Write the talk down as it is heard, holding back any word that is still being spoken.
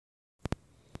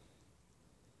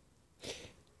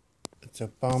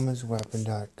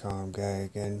Obama'sweapon.com guy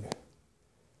again.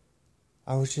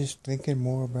 I was just thinking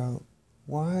more about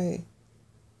why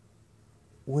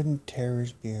wouldn't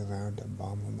terrorists be allowed to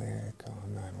bomb America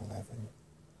on 9/11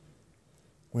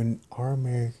 when our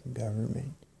American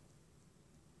government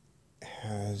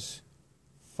has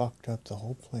fucked up the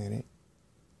whole planet.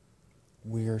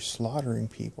 We are slaughtering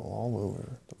people all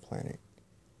over the planet.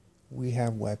 We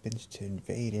have weapons to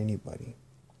invade anybody.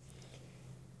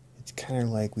 It's kind of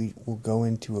like we will go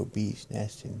into a bee's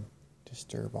nest and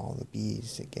disturb all the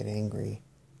bees that get angry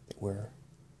that we're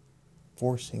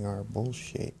forcing our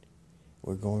bullshit.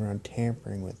 We're going around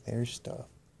tampering with their stuff.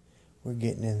 We're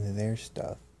getting into their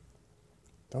stuff.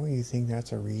 Don't you think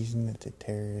that's a reason that the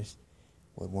terrorists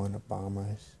would want to bomb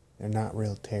us? They're not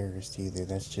real terrorists either.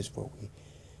 That's just what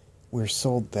we're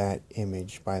sold that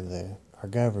image by our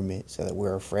government so that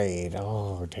we're afraid.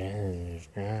 Oh, terrorists,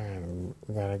 God,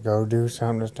 we gotta go do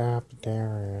something to stop the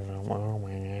terrorism. Oh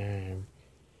my God.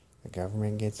 The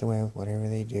government gets away with whatever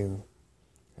they do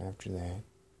after that.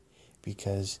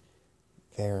 Because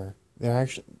they're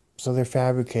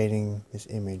fabricating this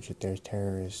image that there's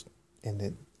terrorists and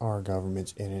that our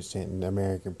government's innocent and the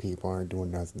American people aren't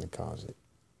doing nothing to cause it.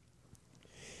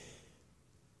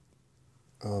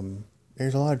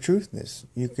 There's a lot of truth in this.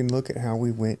 You can look at how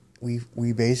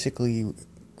we basically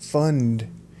fund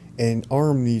and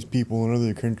arm these people in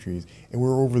other countries, and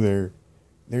we're over there.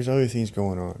 There's other things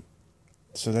going on.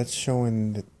 So that's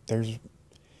showing that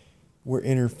we're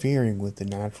interfering with the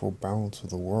natural balance of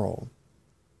the world,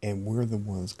 and we're the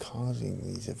ones causing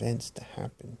these events to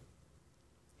happen.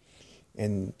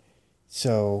 And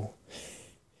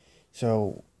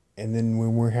and then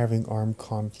when we're having armed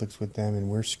conflicts with them and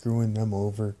we're screwing them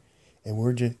over,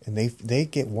 and they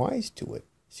get wise to it.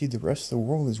 See, the rest of the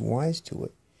world is wise to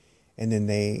it. And then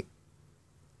the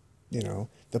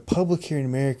public here in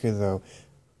America, though,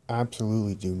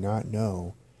 absolutely do not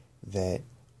know that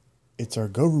it's our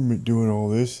government doing all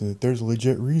this and that there's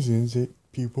legit reasons that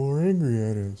people are angry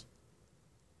at us.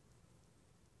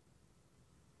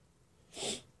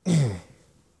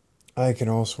 I can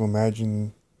also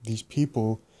imagine these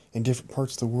people in different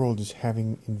parts of the world just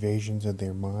having invasions of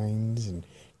their minds and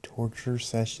torture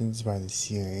sessions by the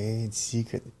CIA and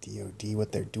secret DOD,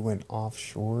 what they're doing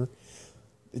offshore.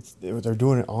 They're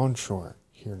doing it onshore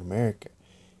here in America.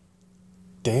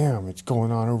 Damn, it's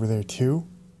going on over there too.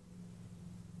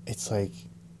 It's like,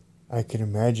 I can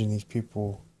imagine these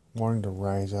people wanting to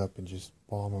rise up and just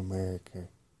bomb America.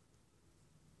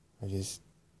 I just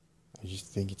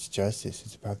think it's justice.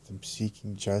 It's about them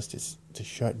seeking justice to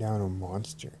shut down a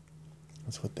monster.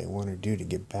 That's what they want to do, to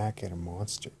get back at a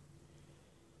monster.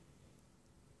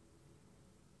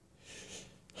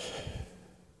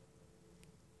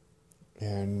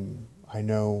 And I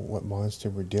know what monster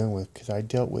we're dealing with because I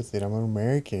dealt with it. I'm an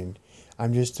American.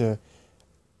 I'm just a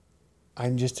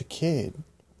kid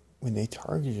when they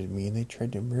targeted me and they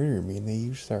tried to murder me and they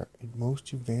used their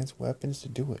most advanced weapons to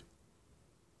do it.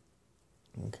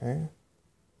 Okay?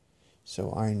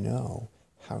 So I know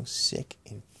how sick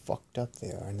and fucked up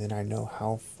they are, and then I know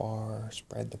how far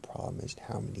spread the problem is,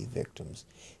 how many victims,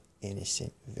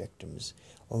 innocent victims,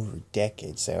 over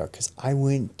decades they are. Because I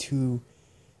went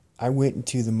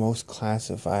into the most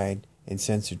classified and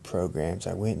censored programs.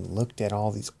 I went and looked at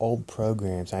all these old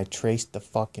programs. I traced the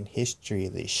fucking history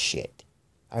of this shit.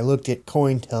 I looked at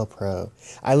Cointelpro.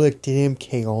 I looked at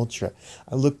MK Ultra.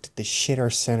 I looked at the shit our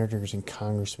senators and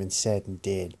congressmen said and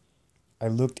did. I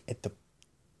looked at the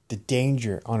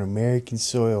danger on American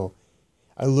soil.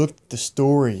 I looked at the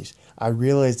stories. I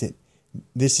realized that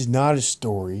this is not a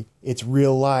story. It's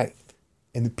real life.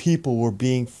 And the people were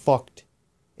being fucked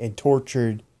and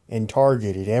tortured and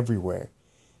targeted everywhere.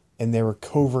 And there were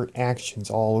covert actions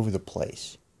all over the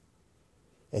place.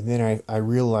 And then I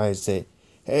realized that,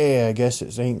 hey, I guess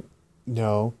this ain't,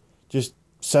 just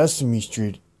Sesame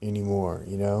Street anymore,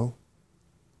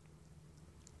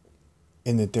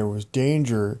 And that there was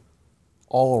danger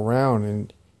all around,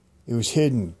 and it was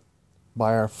hidden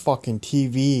by our fucking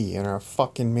TV and our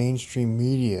fucking mainstream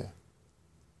media.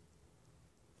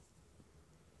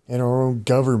 And our own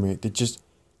government that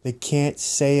they can't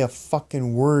say a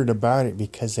fucking word about it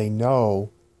because they know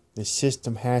the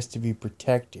system has to be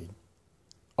protected.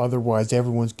 Otherwise,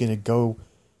 everyone's going to go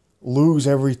lose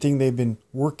everything they've been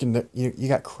working. You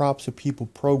got crops of people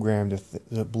programmed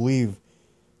to believe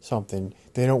something.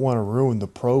 They don't want to ruin the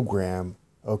program,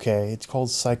 okay? It's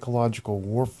called psychological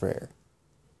warfare.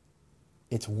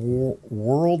 It's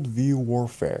worldview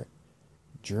warfare.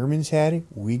 Germans had it.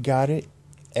 We got it.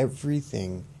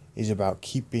 Everything is about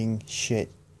keeping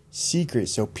shit secret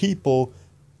so people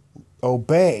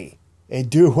obey and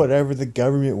do whatever the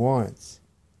government wants.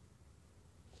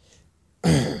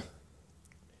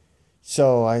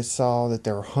 So I saw that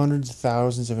there were hundreds of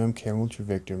thousands of MK Ultra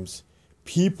victims,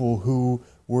 people who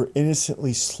were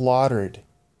innocently slaughtered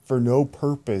for no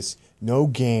purpose, no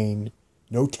gain,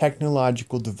 no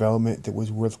technological development that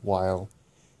was worthwhile.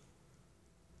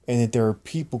 And that there are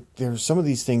people, some of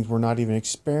these things were not even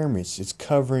experiments. It's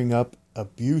covering up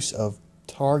abuse of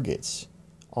targets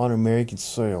on American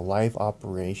soil, live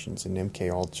operations in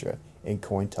MK Ultra and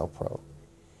Cointelpro.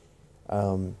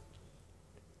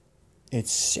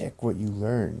 It's sick what you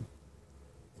learn.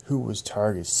 Who was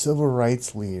targeted? Civil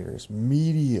rights leaders,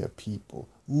 media people,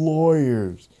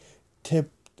 lawyers,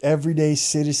 everyday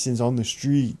citizens on the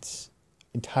streets,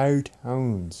 entire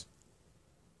towns,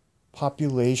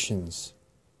 populations.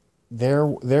 They're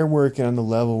working on the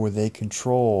level where they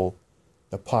control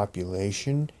the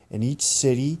population, and each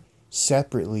city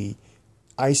separately,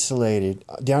 isolated,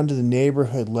 down to the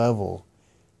neighborhood level.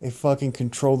 They fucking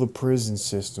control the prison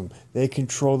system. They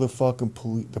control the fucking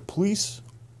police. The police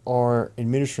are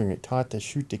administering it, taught to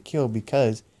shoot to kill,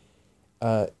 because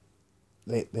they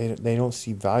don't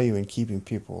see value in keeping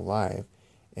people alive,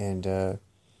 and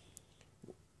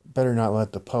better not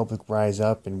let the public rise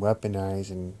up and weaponize,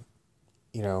 and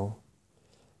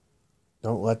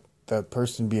don't let the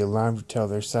person be alarmed to tell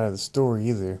their side of the story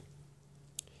either.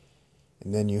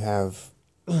 And then you have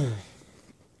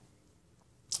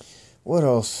what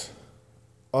else?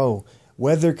 Oh,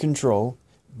 weather control.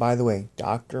 By the way,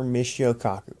 Dr. Michio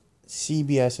Kaku,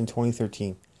 CBS in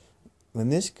 2013. When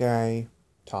this guy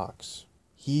talks,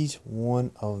 he's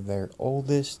one of their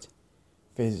oldest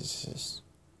physicists,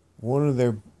 one of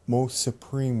their most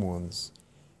supreme ones.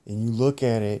 And you look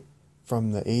at it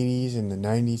from the 80s and the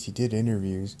 90s, he did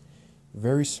interviews.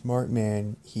 Very smart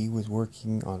man. He was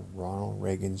working on Ronald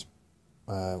Reagan's,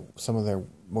 some of their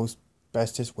most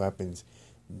bestest weapons,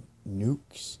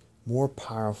 nukes, more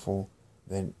powerful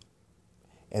than,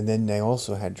 and then they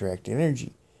also had direct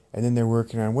energy. And then they're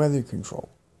working on weather control.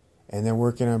 And they're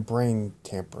working on brain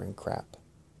tampering crap.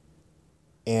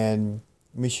 And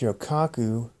Michio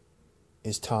Kaku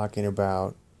is talking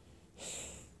about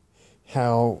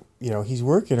how, he's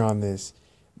working on this.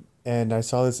 And I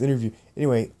saw this interview.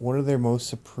 Anyway, one of their most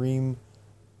supreme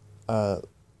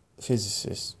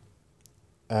physicists.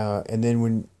 And then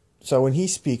when he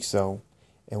speaks, though,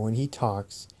 and when he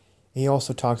talks, he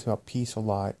also talks about peace a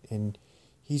lot. And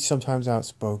he's sometimes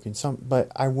outspoken. But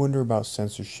I wonder about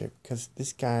censorship, because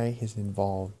this guy is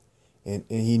involved. And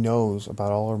he knows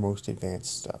about all our most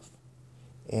advanced stuff.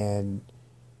 And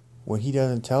when he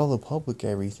doesn't tell the public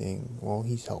everything, well,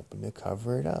 he's helping to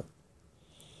cover it up.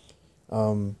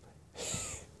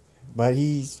 But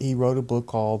he wrote a book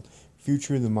called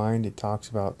Future of the Mind. It talks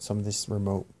about some of this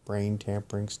remote brain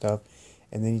tampering stuff.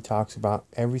 And then he talks about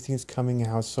everything that's coming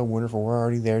out. So wonderful. We're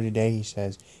already there today. He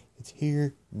says, it's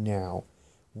here now.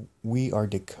 We've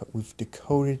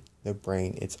decoded the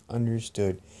brain. It's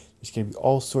understood. There's going to be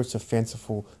all sorts of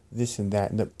fanciful this and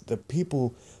that. And the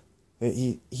people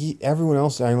that everyone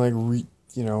else, they're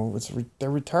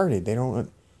retarded. They don't.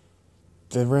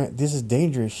 This is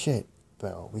dangerous shit,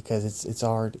 though, because it's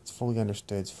art. It's fully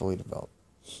understood. It's fully developed.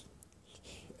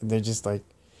 And they're just like,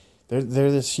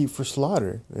 they're the sheep for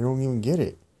slaughter. They don't even get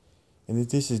it, and that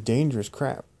this is dangerous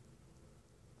crap.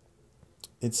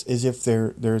 It's as if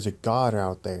there's a God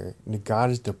out there, and the God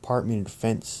is Department of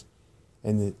Defense,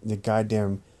 and the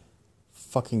goddamn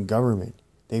fucking government.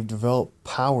 They've developed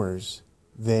powers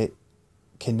that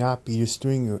cannot be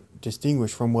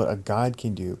distinguished from what a God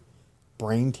can do.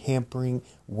 Brain tampering,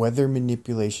 weather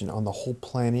manipulation on the whole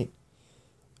planet.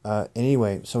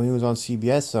 Anyway, so when he was on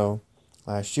CBS, though,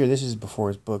 last year, this is before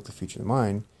his book, The Future of the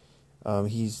Mind,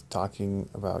 he's talking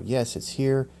about, yes, it's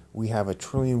here. We have a 1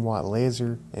 trillion watt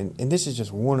laser, and this is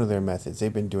just one of their methods.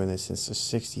 They've been doing this since the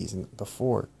 60s and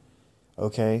before,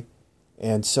 okay?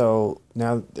 And so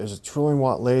now there's a 1 trillion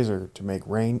watt laser to make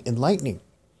rain and lightning.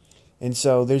 And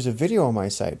so there's a video on my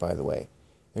site, by the way.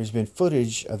 There's been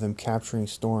footage of them capturing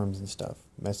storms and stuff,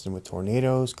 messing with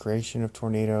tornadoes, creation of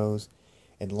tornadoes,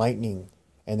 and lightning.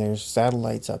 And there's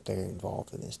satellites up there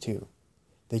involved in this too.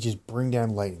 They just bring down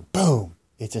lightning. Boom!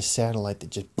 It's a satellite that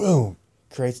just, boom,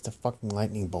 creates the fucking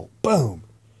lightning bolt. Boom!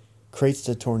 Creates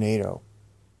the tornado.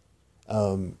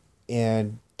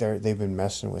 And they've been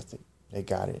messing with it. They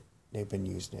got it. They've been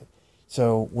using it.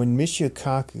 So when Michio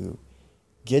Kaku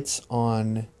gets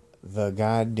on the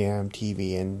goddamn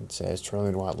TV and says 1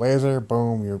 trillion watt laser,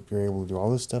 boom, you're able to do all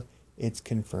this stuff, it's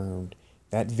confirmed.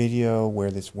 That video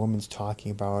where this woman's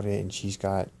talking about it, and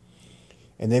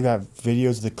they've got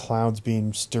videos of the clouds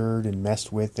being stirred and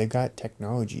messed with. They've got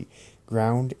technology,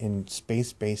 ground and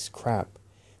space-based crap,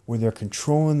 where they're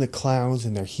controlling the clouds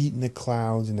and they're heating the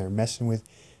clouds and they're messing with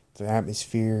the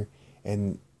atmosphere,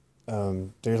 and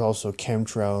there's also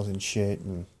chemtrails and shit.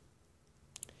 And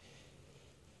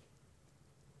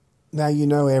now you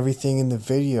know everything in the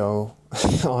video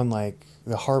on like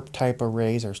the HARP type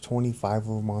arrays. There's 25 of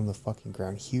them on the fucking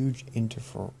ground. Huge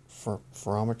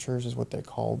interferometers is what they're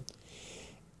called.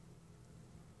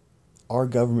 Our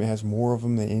government has more of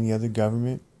them than any other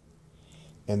government,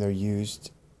 and they're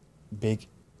used big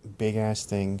ass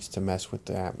things to mess with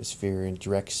the atmosphere and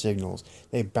direct signals.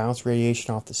 They bounce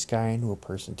radiation off the sky into a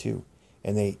person too,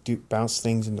 and they do bounce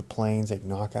things into planes. They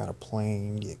knock out a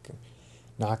plane. You can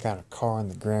knock out a car on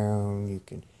the ground.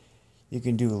 You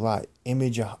can do a lot.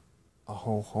 Image a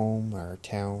whole home or a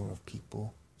town of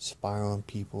people. Spy on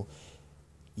people.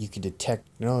 You can detect,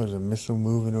 there's a missile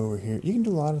moving over here. You can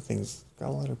do a lot of things. Got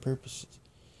a lot of purposes.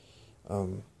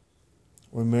 When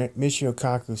Michio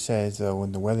Kaku says,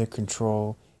 when the weather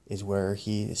control is where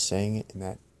he is saying it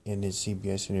in his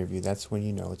CBS interview, that's when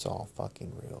you know it's all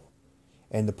fucking real.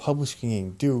 And the public's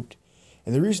getting duped.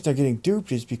 And the reason they're getting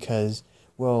duped is because,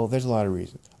 well, there's a lot of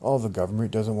reasons. The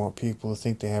government doesn't want people to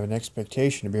think they have an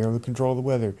expectation to be able to control the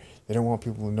weather. They don't want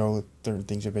people to know that certain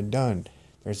things have been done.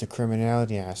 There's the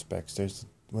criminality aspects. There's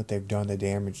what they've done to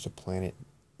damage the planet.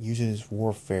 Use it as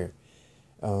warfare.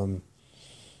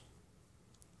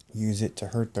 Use it to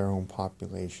hurt their own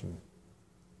population.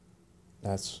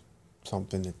 That's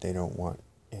something that they don't want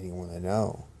anyone to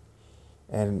know.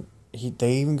 And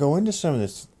they even go into some of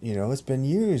this, it's been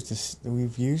used.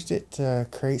 We've used it to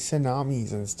create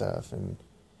tsunamis and stuff. And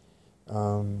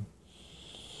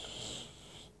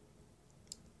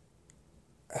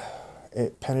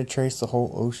it penetrates the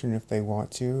whole ocean if they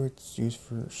want to. It's used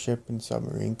for ship and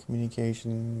submarine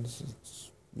communications.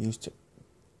 It's used to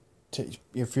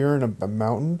if you're in a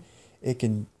mountain, it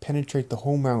can penetrate the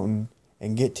whole mountain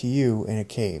and get to you in a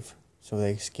cave. So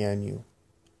they scan you.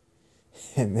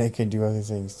 And they can do other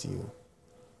things to you.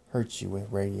 Hurt you with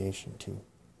radiation too.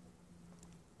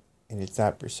 And it's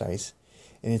that precise.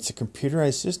 And it's a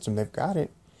computerized system. They've got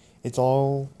it. It's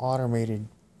all automated.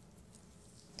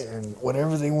 And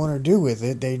whatever they want to do with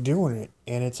it, they're doing it.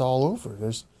 And it's all over.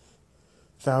 There's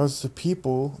thousands of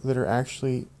people that are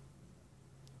actually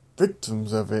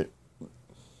victims of it.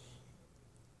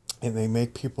 And they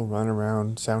make people run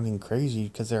around sounding crazy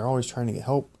because they're always trying to get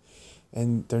help.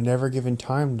 And they're never given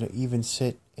time to even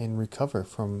sit and recover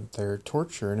from their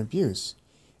torture and abuse.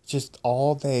 It's just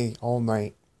all day, all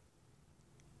night.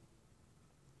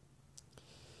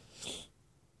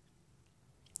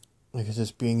 Because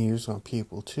it's being used on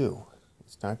people too.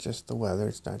 It's not just the weather.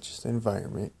 It's not just the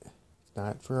environment. It's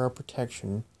not for our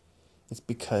protection. It's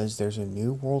because there's a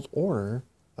new world order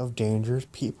of dangerous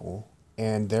people.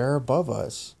 And they're above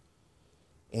us.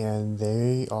 And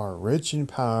they are rich and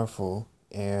powerful.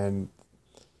 And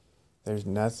there's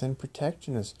nothing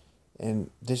protecting us. And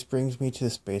this brings me to the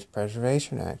Space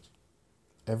Preservation Act.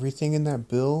 Everything in that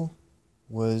bill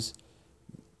was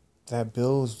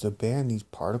to ban these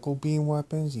particle beam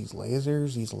weapons, these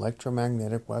lasers, these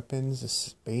electromagnetic weapons, the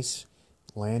space,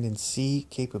 land, and sea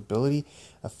capability,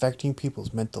 affecting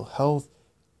people's mental health,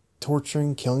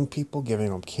 torturing, killing people, giving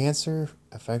them cancer,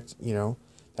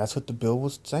 that's what the bill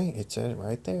was saying. It said it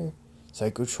right there.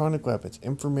 Psychotronic weapons,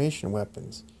 information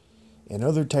weapons, and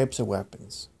other types of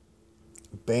weapons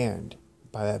banned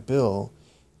by that bill,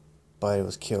 but it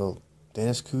was killed.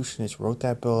 Dennis Kucinich wrote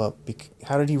that bill up.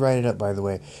 How did he write it up, by the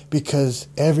way? Because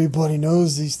everybody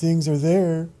knows these things are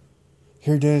there.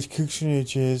 Here Dennis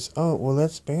Kucinich is,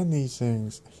 let's ban these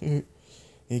things.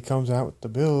 He comes out with the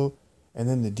bill, and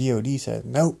then the DOD said,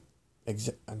 nope,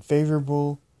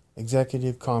 unfavorable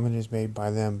executive comment is made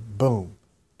by them. Boom.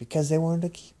 Because they wanted to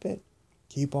keep it.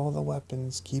 Keep all the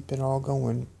weapons. Keep it all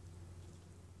going.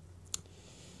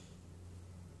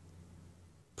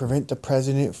 Prevent the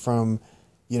president from,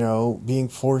 being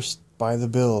forced by the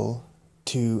bill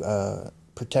to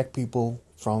protect people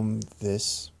from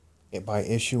this by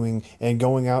issuing and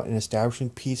going out and establishing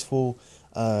peaceful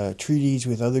treaties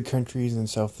with other countries and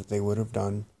stuff that they would have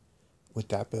done with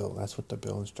that bill. That's what the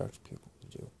bill instructs people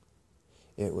to do.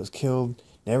 It was killed,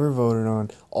 never voted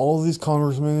on. All these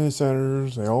congressmen and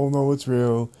senators, they all know it's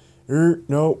real.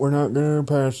 No, we're not going to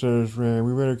pass this, man.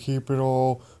 We better keep it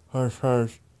all hush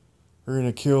hush. We're going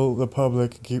to kill the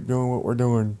public and keep doing what we're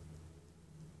doing.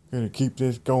 We're going to keep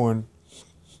this going.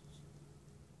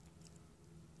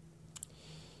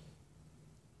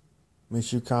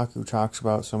 Michio Kaku talks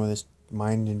about some of this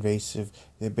mind invasive.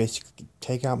 They basically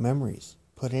take out memories,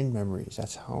 put in memories.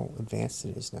 That's how advanced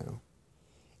it is now.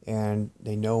 And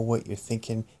they know what you're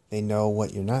thinking. They know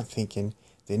what you're not thinking.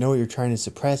 They know what you're trying to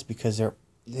suppress because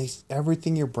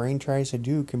everything your brain tries to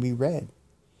do can be read.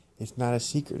 It's not a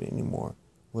secret anymore.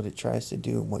 what it tries to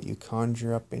do and what you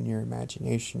conjure up in your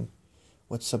imagination,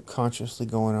 what's subconsciously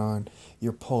going on,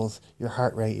 your pulse, your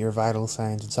heart rate, your vital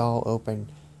signs, it's all open,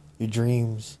 your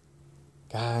dreams,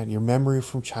 God, your memory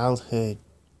from childhood.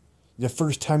 The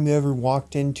first time you ever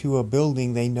walked into a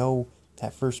building, they know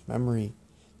that first memory.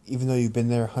 Even though you've been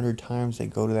there 100 times, they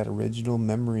go to that original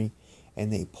memory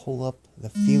and they pull up the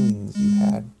feelings you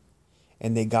had.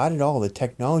 And they got it all. The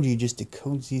technology just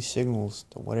decodes these signals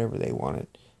to whatever they wanted.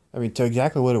 I mean, to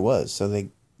exactly what it was. So they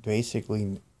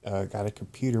basically got a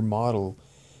computer model.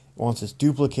 Once it's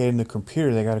duplicated in the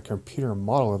computer, they got a computer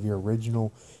model of your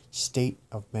original state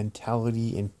of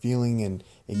mentality and feeling and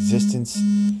existence,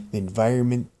 the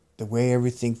environment, the way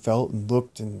everything felt and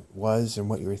looked and was, and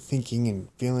what you were thinking and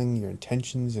feeling, your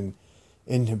intentions and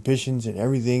inhibitions and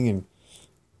everything. And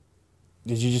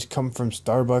did you just come from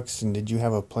Starbucks, and did you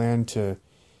have a plan to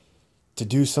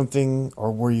do something,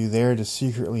 or were you there to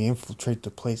secretly infiltrate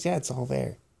the place? Yeah, it's all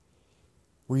there.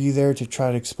 Were you there to try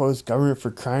to expose government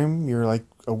for crime? You're like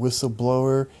a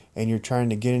whistleblower and you're trying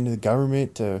to get into the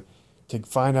government to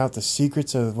find out the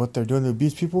secrets of what they're doing to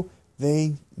abuse people?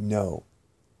 They know.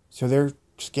 So they're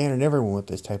scanning everyone with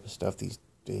this type of stuff these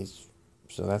days.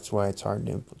 So that's why it's hard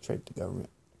to infiltrate the government.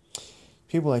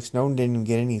 People like Snowden didn't even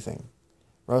get anything.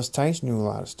 Ross Tice knew a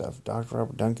lot of stuff. Dr.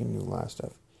 Robert Duncan knew a lot of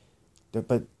stuff.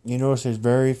 But you notice there's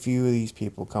very few of these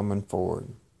people coming forward.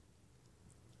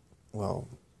 Well,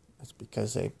 that's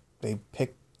because they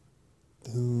pick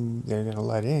who they're going to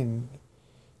let in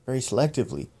very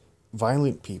selectively.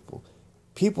 Violent people.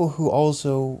 People who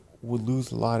also would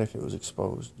lose a lot if it was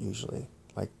exposed, usually.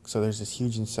 So there's this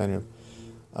huge incentive.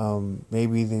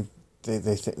 Maybe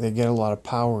they get a lot of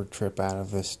power trip out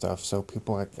of this stuff. So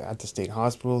people at the state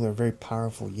hospital, they're a very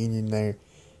powerful union there.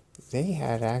 They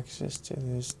had access to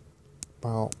this.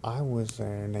 Well, I was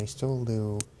there, and they still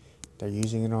do. They're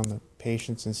using it on the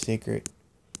patients in secret.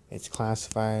 It's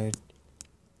classified,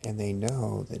 and they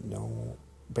know that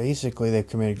basically they've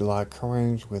committed a lot of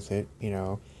crimes with it,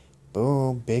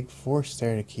 Boom, big force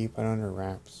there to keep it under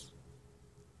wraps.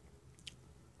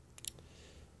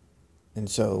 And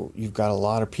so you've got a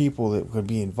lot of people that could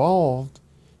be involved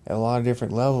at a lot of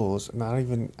different levels, not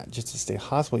even just the state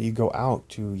hospital. You go out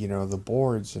to, the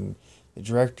boards and the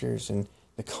directors and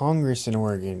the Congress in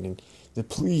Oregon and the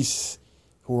police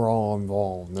who are all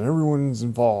involved, and everyone's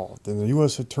involved, and the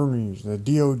U.S. attorneys, and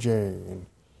the DOJ, and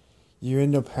you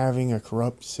end up having a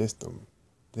corrupt system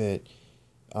that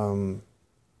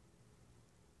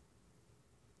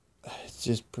it's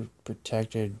just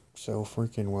protected so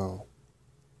freaking well.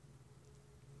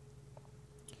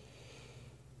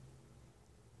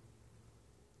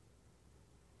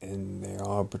 And they're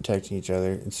all protecting each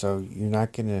other. And so you're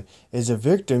not going to, as a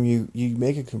victim, you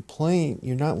make a complaint.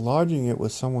 You're not lodging it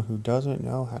with someone who doesn't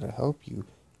know how to help you.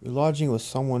 You're lodging it with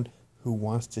someone who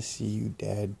wants to see you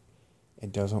dead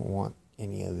and doesn't want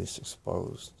any of this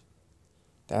exposed.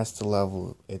 That's the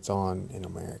level it's on in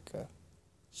America.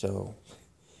 So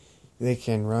they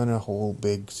can run a whole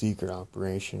big secret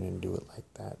operation and do it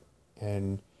like that.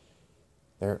 And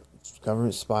their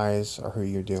government spies are who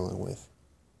you're dealing with.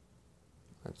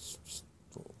 That's just,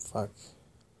 fuck.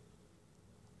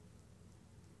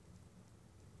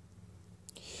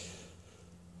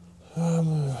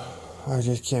 I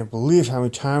just can't believe how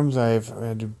many times I've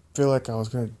had to feel like I was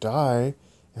going to die,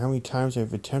 and how many times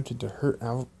I've attempted to hurt,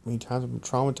 how many times I've been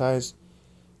traumatized,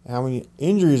 and how many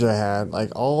injuries I had,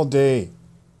 all day.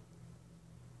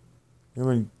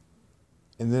 And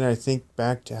then I think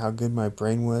back to how good my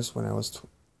brain was when I was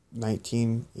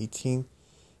 19, 18.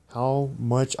 How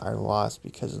much I lost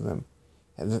because of them.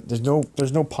 And there's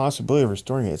no possibility of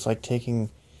restoring it. It's like taking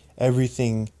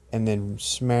everything and then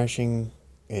smashing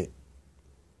it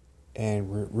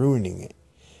and ruining it.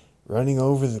 Running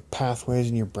over the pathways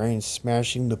in your brain,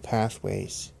 smashing the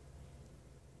pathways.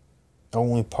 The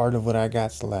only part of what I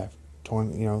got's left.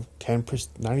 10%,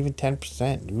 not even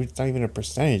 10%. Dude, it's not even a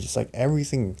percentage. It's like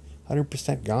everything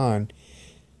 100% gone.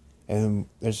 And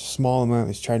there's a small amount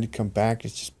that's trying to come back.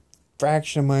 It's just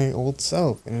fraction of my old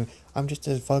self, and I'm just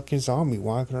a fucking zombie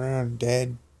walking around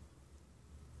dead.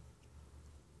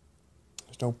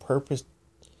 There's no purpose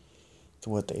to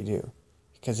what they do,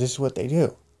 because this is what they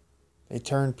do. They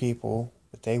turn people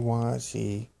that they want to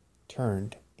see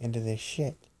turned into this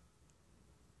shit.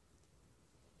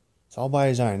 It's all by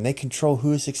design. They control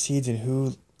who succeeds and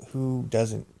who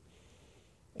doesn't,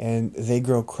 and they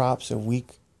grow crops of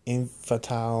weak,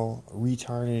 infantile,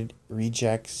 retarded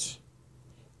rejects.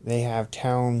 They have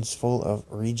towns full of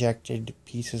rejected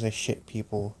pieces of shit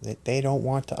people that they don't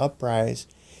want to uprise,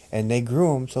 and they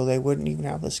grew them so they wouldn't even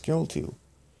have the skill to.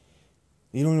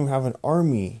 You don't even have an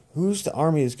army. Who's the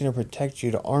army that's going to protect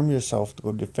you to arm yourself to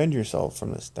go defend yourself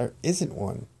from this? There isn't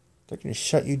one. They're going to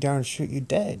shut you down and shoot you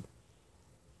dead.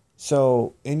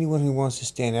 So anyone who wants to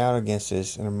stand out against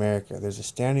this in America, there's a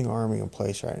standing army in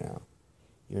place right now.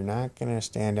 You're not going to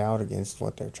stand out against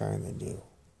what they're trying to do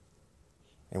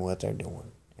and what they're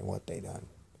doing and what they done.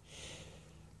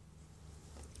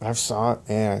 I saw it,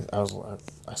 and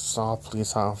I saw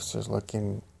police officers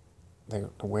looking the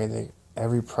way they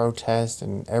every protest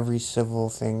and every civil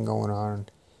thing going on.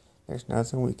 There's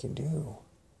nothing we can do.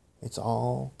 It's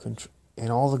all and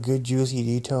all the good juicy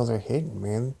details are hidden,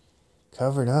 man,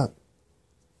 covered up.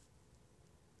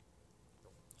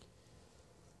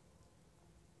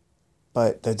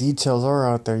 But the details are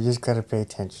out there. You just gotta pay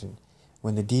attention.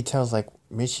 When the details like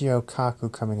Michio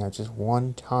Kaku coming out just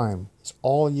one time, it's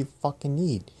all you fucking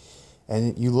need.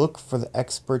 And you look for the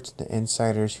experts, the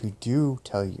insiders who do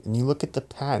tell you. And you look at the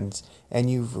patents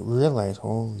and you realize,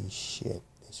 holy shit,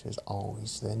 this was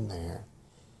always been there.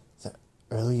 The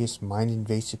earliest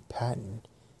mind-invasive patent.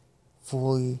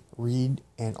 Fully read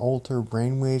and alter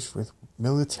brainwaves with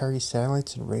military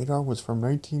satellites and radar was from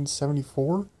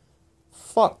 1974?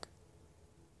 Fuck.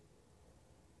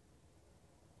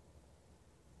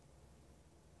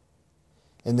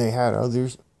 And they had other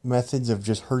methods of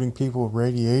just hurting people with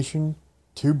radiation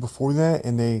too before that,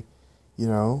 and they, you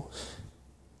know,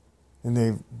 and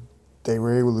they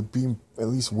were able to beam at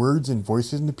least words and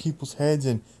voices into people's heads,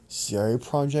 and CIA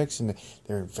projects, and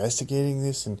they're investigating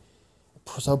this, and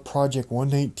Sub Project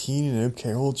 119 and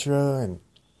MK Ultra, and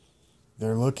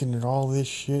they're looking at all this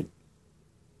shit,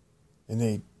 and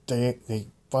they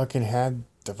fucking had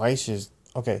devices.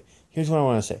 Okay, here's what I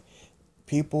want to say.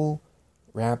 People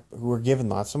who are given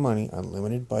lots of money,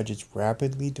 unlimited budgets,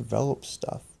 rapidly develop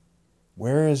stuff.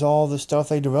 Where is all the stuff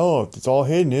they developed? It's all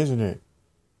hidden, isn't it?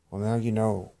 Well, now you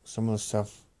know some of the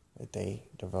stuff that they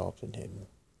developed and hidden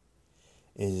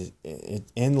is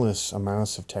endless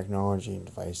amounts of technology and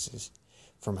devices,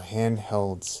 from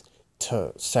handhelds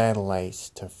to satellites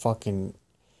to fucking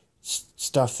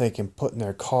stuff they can put in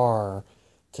their car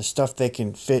to stuff they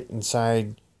can fit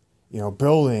inside,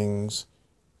 buildings.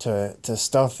 To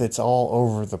stuff that's all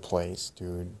over the place,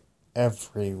 dude.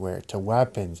 Everywhere. To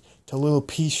weapons. To little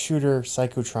pea shooter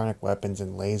psychotronic weapons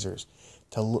and lasers.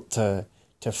 To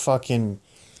fucking...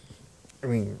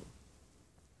 one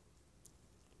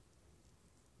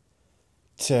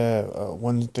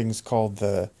thing's called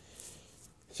the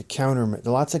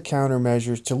lots of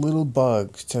countermeasures to little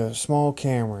bugs, to small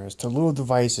cameras, to little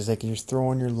devices they can just throw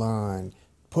on your lawn,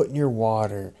 put in your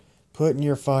water, put in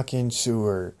your fucking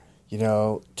sewer.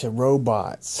 To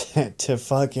robots, to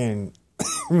fucking,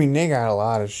 they got a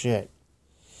lot of shit.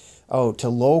 Oh, to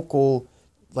local,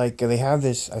 they have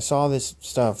this, I saw this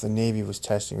stuff the Navy was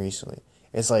testing recently.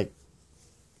 It's like,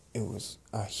 it was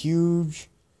a huge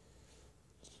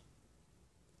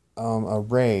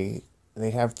array.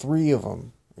 They have 3 of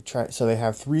them. So they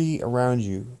have 3 around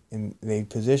you, and they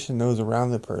position those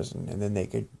around the person, and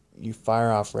then you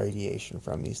fire off radiation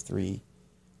from these 3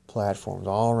 platforms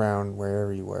all around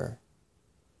wherever you were.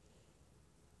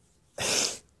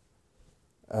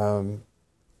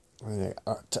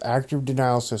 To active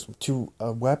denial system, to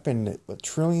a weapon with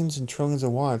trillions and trillions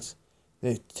of watts,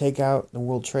 they take out the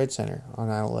World Trade Center on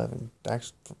 9/11.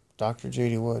 Dr.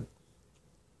 J.D. Wood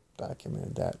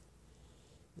documented that.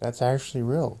 That's actually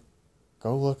real.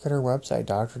 Go look at her website,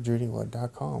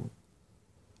 drjudywood.com.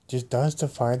 Just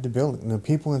justified the building. The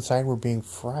people inside were being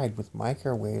fried with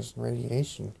microwaves and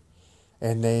radiation.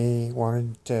 And they were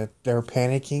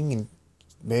panicking and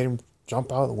made them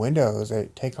jump out the windows. They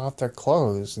take off their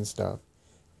clothes and stuff.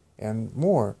 And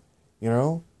more.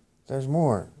 There's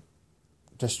more.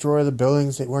 Destroy the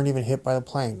buildings that weren't even hit by the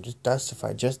plane. Just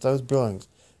dustify just those buildings.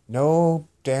 No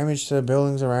damage to the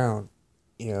buildings around.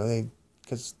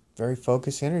 Because very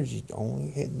focused energy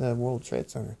only hitting the World Trade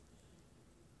Center.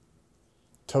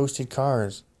 Toasted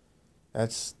cars.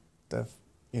 That's the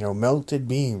melted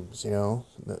beams. It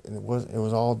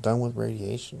was all done with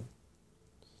radiation,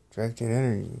 directed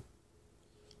energy.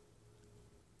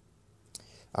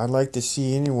 I'd like to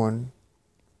see anyone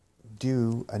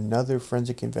do another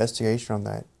forensic investigation on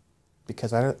that,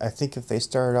 because I think if they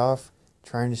started off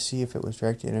trying to see if it was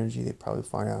directed energy, they'd probably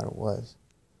find out it was.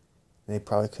 And they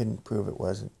probably couldn't prove it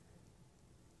wasn't.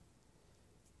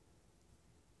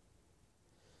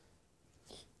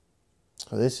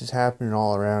 So this is happening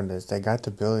all around us. They got the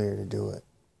ability to do it.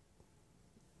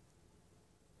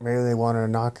 Maybe they want to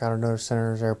knock out another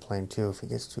senator's airplane too if he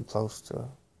gets too close to it.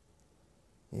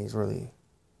 He's really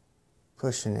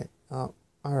pushing it. Oh,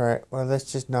 alright. Well,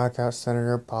 let's just knock out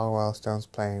Senator Paul Wellstone's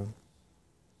plane.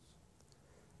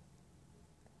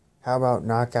 How about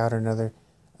knock out another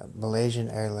Malaysian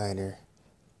airliner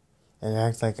and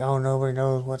act like, oh, nobody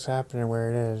knows what's happening,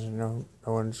 where it is. No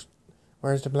one's.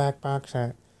 Where's the black box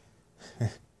at?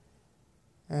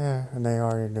 Yeah, and they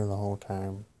already knew the whole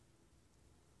time.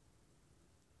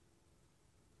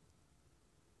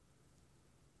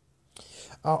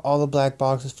 All the black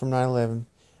boxes from 9/11.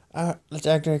 Let's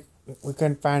act like we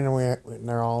couldn't find them. And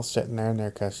they're all sitting there in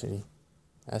their custody.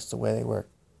 That's the way they work.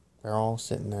 They're all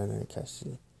sitting there in their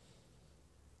custody.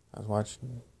 I was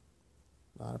watching.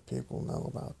 A lot of people know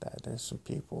about that. There's some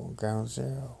people in Ground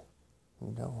Zero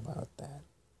who know about that.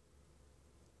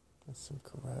 That's some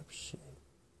corrupt shit.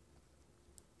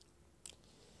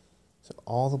 So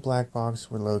all the black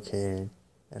boxes were located,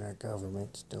 and our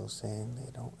government still saying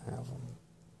they don't have them.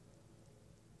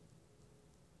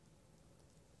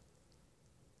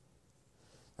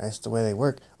 That's the way they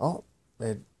work. Oh,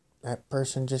 did that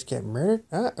person just get murdered?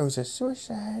 It was a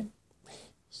suicide.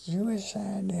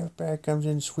 Suicide. The FBI comes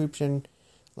in, sweeps in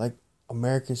like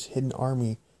America's hidden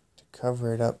army to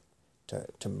cover it up,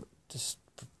 to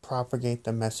propagate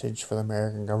the message for the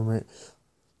American government.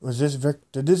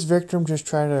 Did this victim just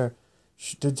try to?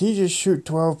 Did he just shoot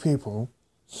 12 people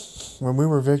when we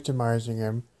were victimizing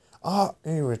him?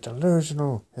 He was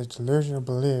delusional. His delusional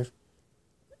belief.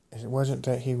 It wasn't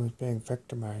that he was being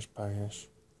victimized by us.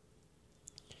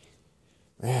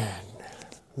 Man,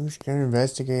 who's gonna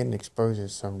investigate and expose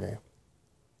us someday?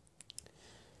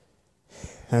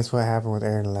 That's what happened with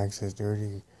Aaron Alexis,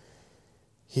 dude.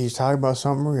 He's talking about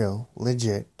something real,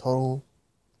 legit, totally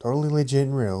legit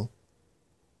and real.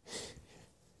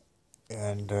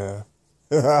 And, oh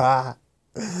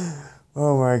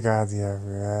my God, the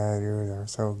FBI, dude, they're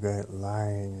so good at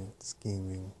lying and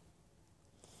scheming.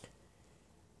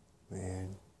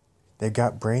 Man, they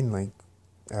got BrainLink.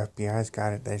 FBI's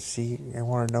got it. They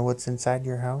want to know what's inside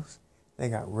your house. They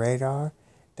got radar.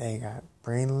 They got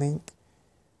BrainLink.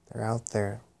 They're out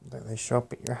there. They show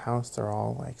up at your house. They're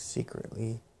all like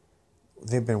secretly.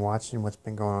 They've been watching what's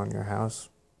been going on in your house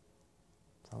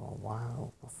for a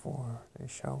while before they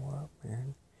show up,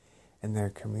 man. And they're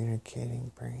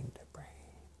communicating brain to brain.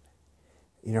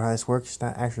 You know how this works? It's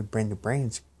not actually brain to brain.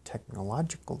 It's a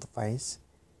technological device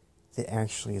that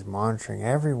actually is monitoring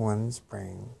everyone's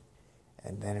brain.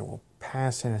 And then it will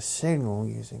pass in a signal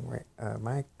using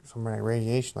some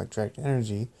radiation, like direct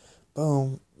energy.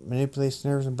 Boom, manipulates the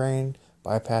nerves and brain,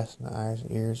 bypassing the eyes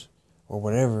and ears, or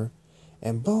whatever.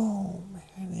 And boom,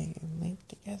 man, they can link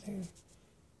together.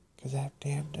 Because that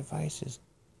damn device is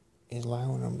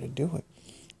allowing them to do it.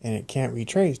 And it can't be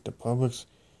traced. The public's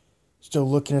still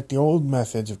looking at the old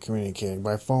methods of communicating,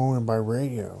 by phone and by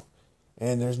radio.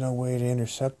 And there's no way to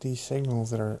intercept these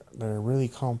signals that are really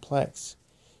complex.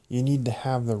 You need to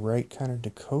have the right kind of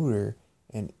decoder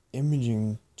and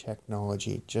imaging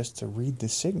technology just to read the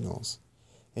signals.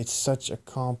 It's such a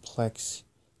complex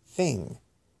thing.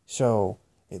 So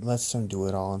it lets them do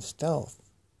it all in stealth.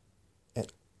 And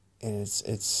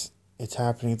it's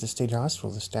happening at the state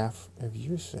hospital. The staff have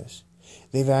used this.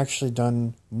 They've actually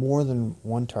done more than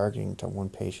one targeting to one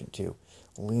patient too.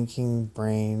 Linking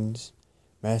brains,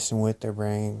 messing with their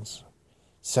brains,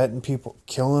 setting people,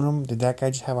 killing them. Did that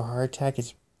guy just have a heart attack?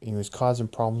 He was causing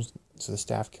problems, so the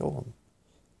staff killed him.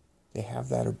 They have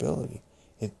that ability.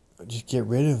 Just get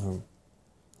rid of him.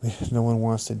 No one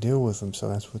wants to deal with them, so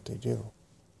that's what they do.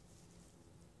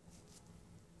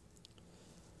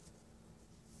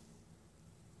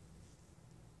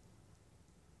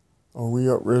 Are we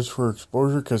at risk for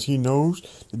exposure because he knows?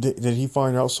 Did he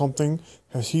find out something?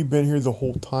 Has he been here the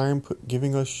whole time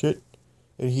giving us shit?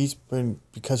 And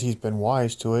because he's been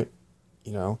wise to it,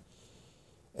 you know.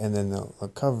 And then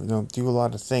they'll do a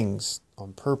lot of things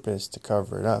on purpose to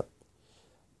cover it up.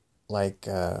 Like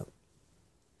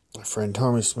my friend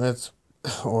Tommy Smith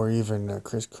or even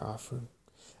Chris Crawford.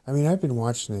 I mean, I've been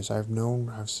watching this. I've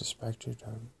suspected.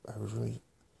 I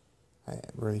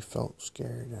really felt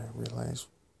scared. I realized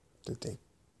that they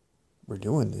were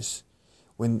doing this.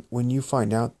 When you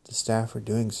find out the staff are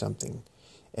doing something,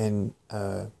 and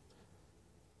then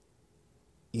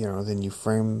you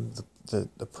frame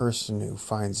the person who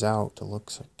finds out to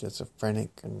look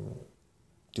schizophrenic and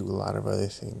do a lot of other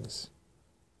things,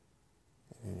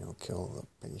 and kill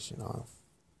the patient off.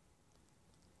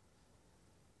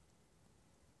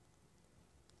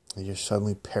 He just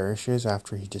suddenly perishes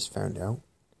after he just found out.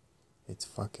 It's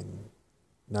fucking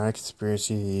not a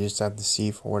conspiracy. You just have to see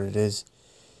for what it is.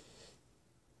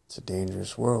 It's a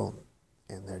dangerous world,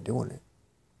 and they're doing it.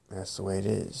 That's the way it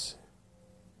is.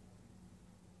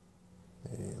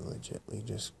 They legitimately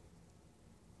just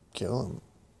kill him.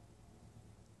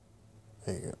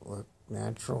 Make it look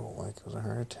natural, like it was a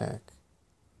heart attack.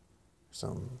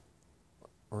 Something.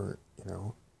 or,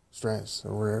 stress,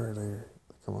 or whatever they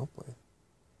come up with.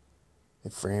 They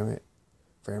frame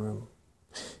them.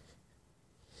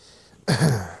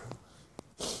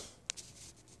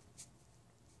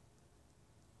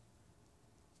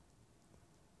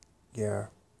 Yeah,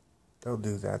 they'll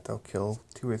do that. They'll kill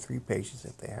 2 or 3 patients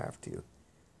if they have to.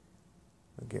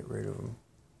 They'll get rid of them.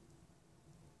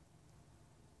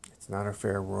 It's not a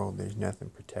fair world. There's nothing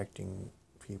protecting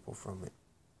people from it.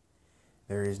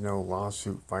 There is no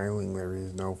lawsuit filing. There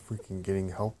is no freaking getting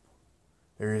help.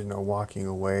 There is no walking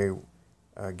away,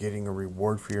 getting a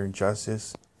reward for your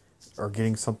injustice, or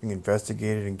getting something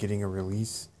investigated and getting a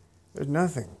release. There's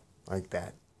nothing like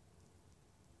that.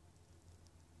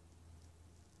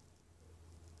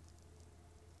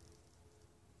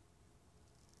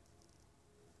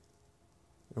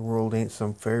 The world ain't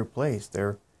some fair place.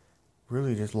 They're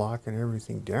really just locking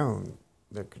everything down.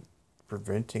 They're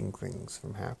preventing things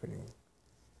from happening.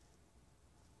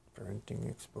 Preventing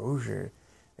exposure.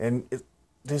 And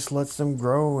this lets them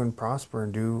grow and prosper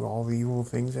and do all the evil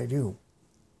things they do.